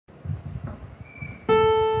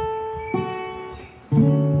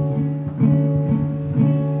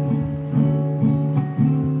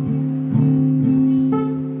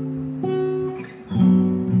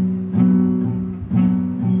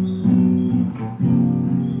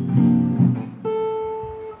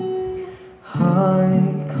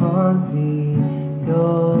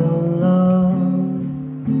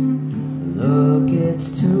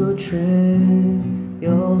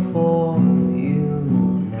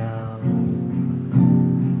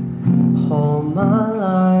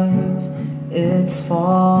it's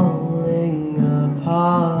falling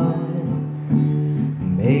apart.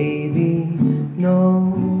 Maybe no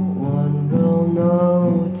one will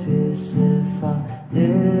notice if I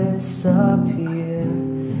disappear,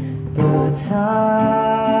 but I'll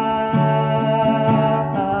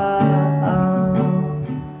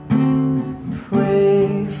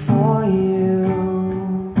pray for you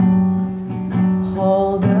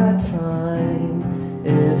all the time.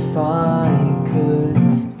 If I could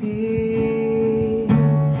be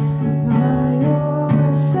by your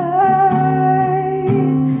side,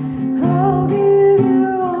 I'll give you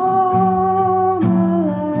all my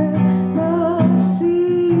life, my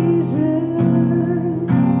season.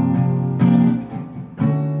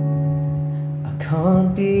 I can't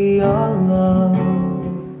be your love,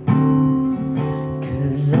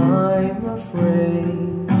 'cause I'm afraid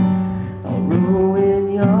I'll ruin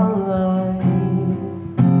your life.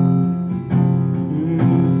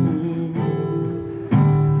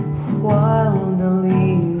 While the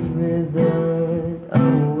leaves withered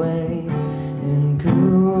away and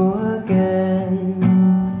grew again,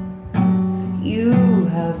 you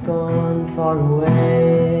have gone far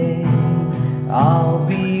away. I'll